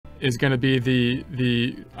is going to be the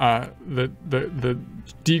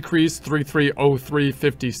decrease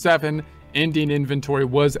 3303.57. Ending inventory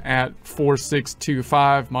was at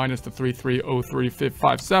 4625 minus the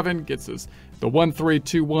 3303.57 gets us the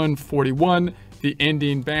 1321.41. The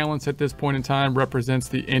ending balance at this point in time represents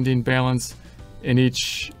the ending balance in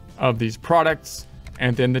each of these products,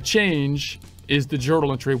 and then the change is the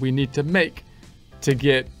journal entry we need to make to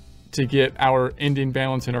get our ending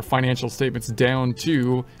balance in our financial statements down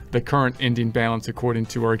to the current ending balance according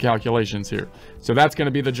to our calculations here. So that's going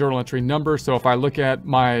to be the journal entry number. So if I look at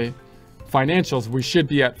my financials, we should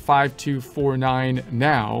be at 5249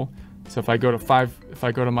 now. So if I go to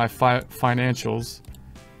my financials,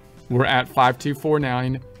 we're at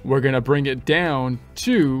 5249. We're going to bring it down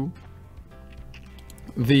to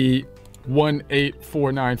the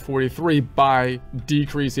 1849.43 by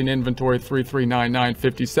decreasing inventory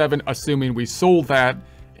 3399.57, assuming we sold that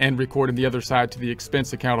and recorded the other side to the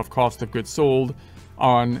expense account of cost of goods sold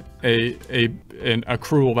on an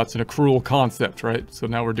accrual. That's an accrual concept, right? So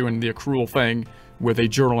now we're doing the accrual thing with a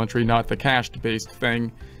journal entry, not the cash-based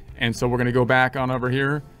thing. And so we're going to go back on over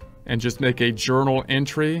here and just make a journal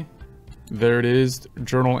entry. There it is,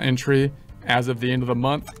 journal entry as of the end of the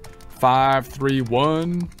month,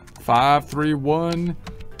 531,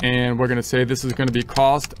 and we're going to say this is going to be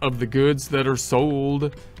cost of the goods that are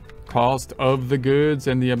sold. Cost of the goods,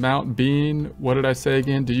 and the amount being, what did I say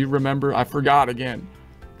again? Do you remember? I forgot again.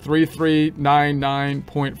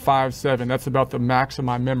 3399.57. That's about the max of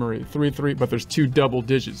my memory. But there's two double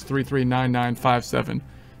digits. 3399.57.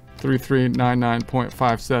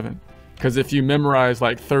 3399.57. Because if you memorize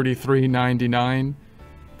like 3399,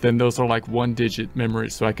 then those are like one digit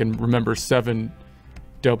memories. So I can remember 7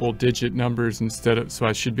 double digit numbers instead of, so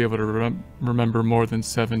I should be able to remember more than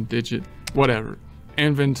 7 digit, whatever.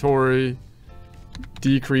 Inventory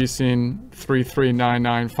decreasing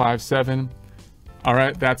 3399.57. All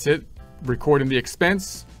right, that's it. Recording the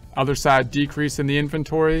expense. Other side, decrease in the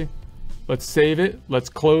inventory. Let's save it. Let's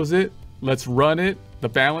close it. Let's run it. The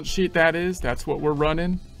balance sheet, that is, that's what we're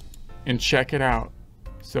running, and check it out.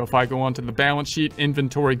 So if I go onto the balance sheet,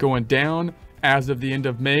 inventory going down as of the end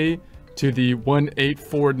of May to the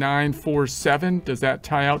 1849.47. Does that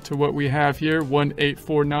tie out to what we have here?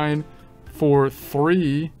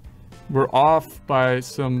 1849.43. We're off by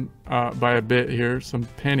some by a bit here, some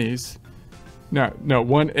pennies. No,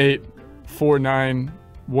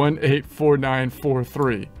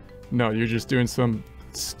 1849.43. No, you're just doing some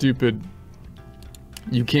stupid.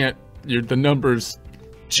 You can't. The numbers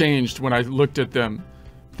changed when I looked at them.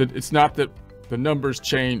 That it's not that the numbers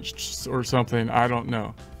changed or something. I don't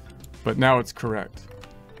know, but now it's correct.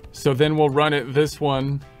 So then we'll run it this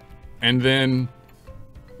one, and then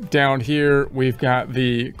down here we've got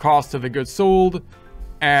the cost of the goods sold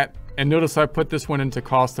at, and notice I put this one into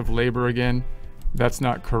cost of labor again. That's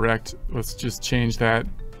not correct. Let's just change that.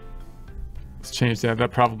 Let's change that.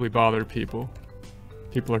 That probably bothered people.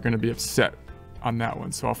 People are going to be upset on that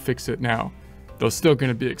one, so I'll fix it now. They're still going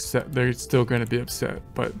to be upset. They're still going to be upset,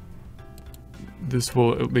 but this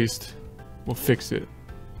will at least, we'll fix it.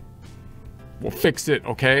 We'll fix it,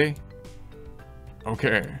 okay?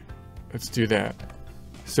 Okay, let's do that.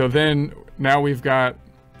 So then now we've got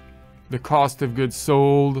the cost of goods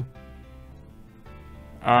sold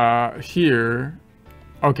here.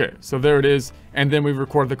 Okay, so there it is. And then we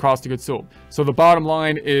record the cost of goods sold. So the bottom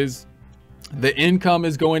line is the income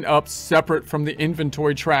is going up separate from the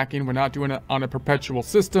inventory tracking. We're not doing it on a perpetual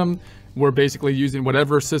system. We're basically using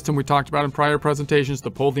whatever system we talked about in prior presentations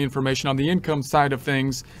to pull the information on the income side of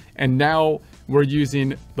things. And now we're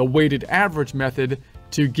using the weighted average method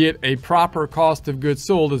to get a proper cost of goods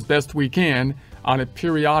sold as best we can on a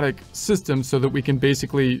periodic system, so that we can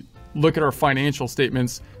basically look at our financial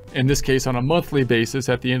statements, in this case on a monthly basis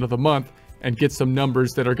at the end of the month, and get some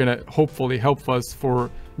numbers that are going to hopefully help us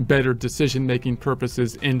for better decision-making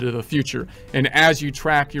purposes into the future. And as you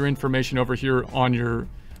track your information over here on your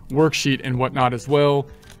worksheet and whatnot as well,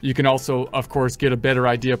 you can also, of course, get a better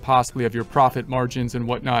idea possibly of your profit margins and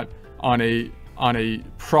whatnot on a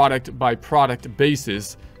product by product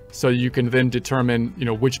basis. So you can then determine, you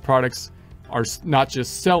know, which products are not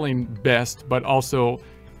just selling best, but also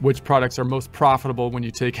which products are most profitable when you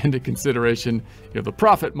take into consideration, you know, the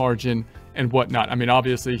profit margin and whatnot. I mean,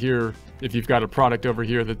 obviously here, if you've got a product over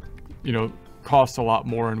here that, you know, costs a lot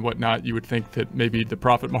more and whatnot, you would think that maybe the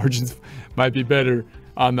profit margins might be better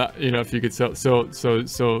on the, you know, if you could sell. So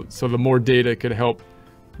the more data could help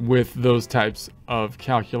with those types of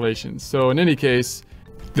calculations. So in any case,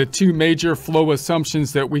 the two major flow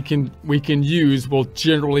assumptions that we can use will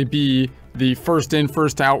generally be the first in,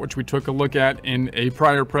 first out, which we took a look at in a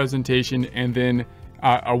prior presentation, and then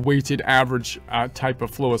a weighted average type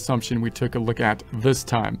of flow assumption we took a look at this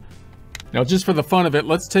time. Now, just for the fun of it,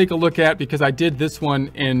 let's take a look at, because I did this one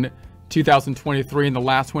in 2023 and the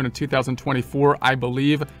last one in 2024, I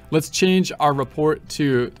believe. Let's change our report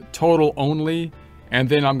to total only, and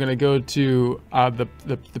then I'm going to go to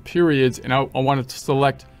the periods, and I want to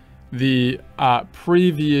select the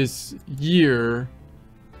previous year,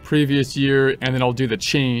 and then I'll do the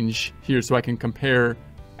change here so I can compare.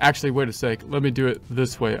 Actually, wait a sec. Let me do it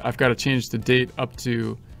this way. I've got to change the date up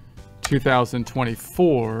to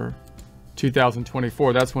 2024.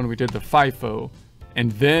 2024, that's when we did the FIFO.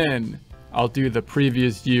 And then I'll do the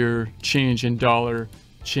previous year, change in dollar,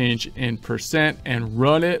 change in percent, and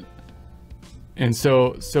run it. And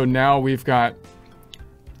so now we've got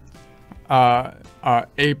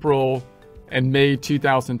April and May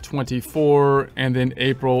 2024, and then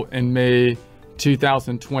April and May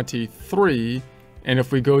 2023. And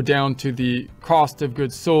if we go down to the cost of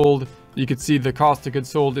goods sold, you can see the cost of goods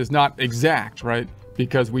sold is not exact, right?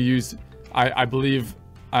 Because we use, I believe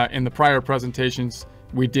in the prior presentations,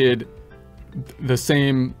 we did the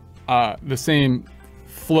same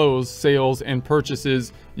flows, sales and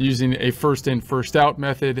purchases using a first in, first out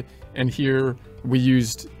method. And here we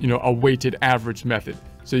used, a weighted average method.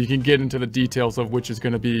 So you can get into the details of which is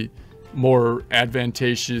going to be more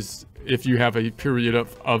advantageous if you have a period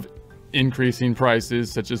of increasing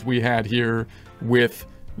prices, such as we had here with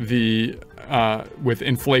the with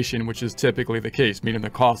inflation, which is typically the case, meaning the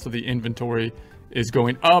cost of the inventory is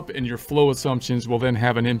going up, and your flow assumptions will then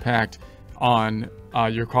have an impact on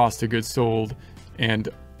your cost of goods sold. And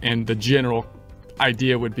the general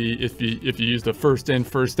idea would be, if you use the first in,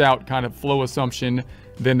 first out kind of flow assumption,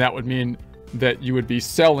 then that would mean that you would be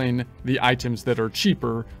selling the items that are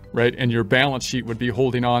cheaper, right? And your balance sheet would be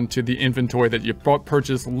holding on to the inventory that you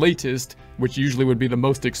purchased latest, which usually would be the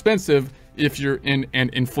most expensive if you're in an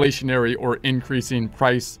inflationary or increasing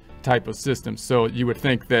price type of system. So you would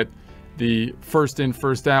think that the first in,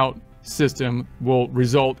 first out system will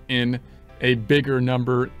result in a bigger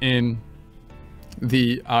number in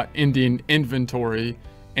the ending inventory,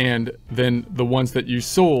 and then the ones that you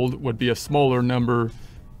sold would be a smaller number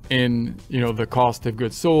in the cost of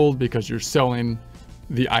goods sold, because you're selling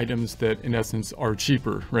the items that in essence are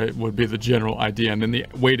cheaper, right? Would be the general idea. And then the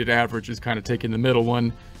weighted average is kind of taking the middle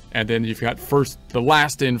one, and then you've got the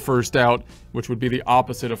last in, first out, which would be the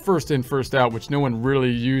opposite of first in, first out, which no one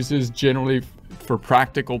really uses generally for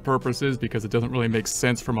practical purposes, because it doesn't really make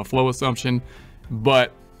sense from a flow assumption.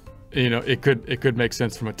 But it could make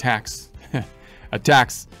sense from a tax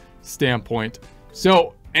standpoint.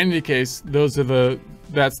 So in any case,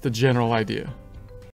 that's the general idea.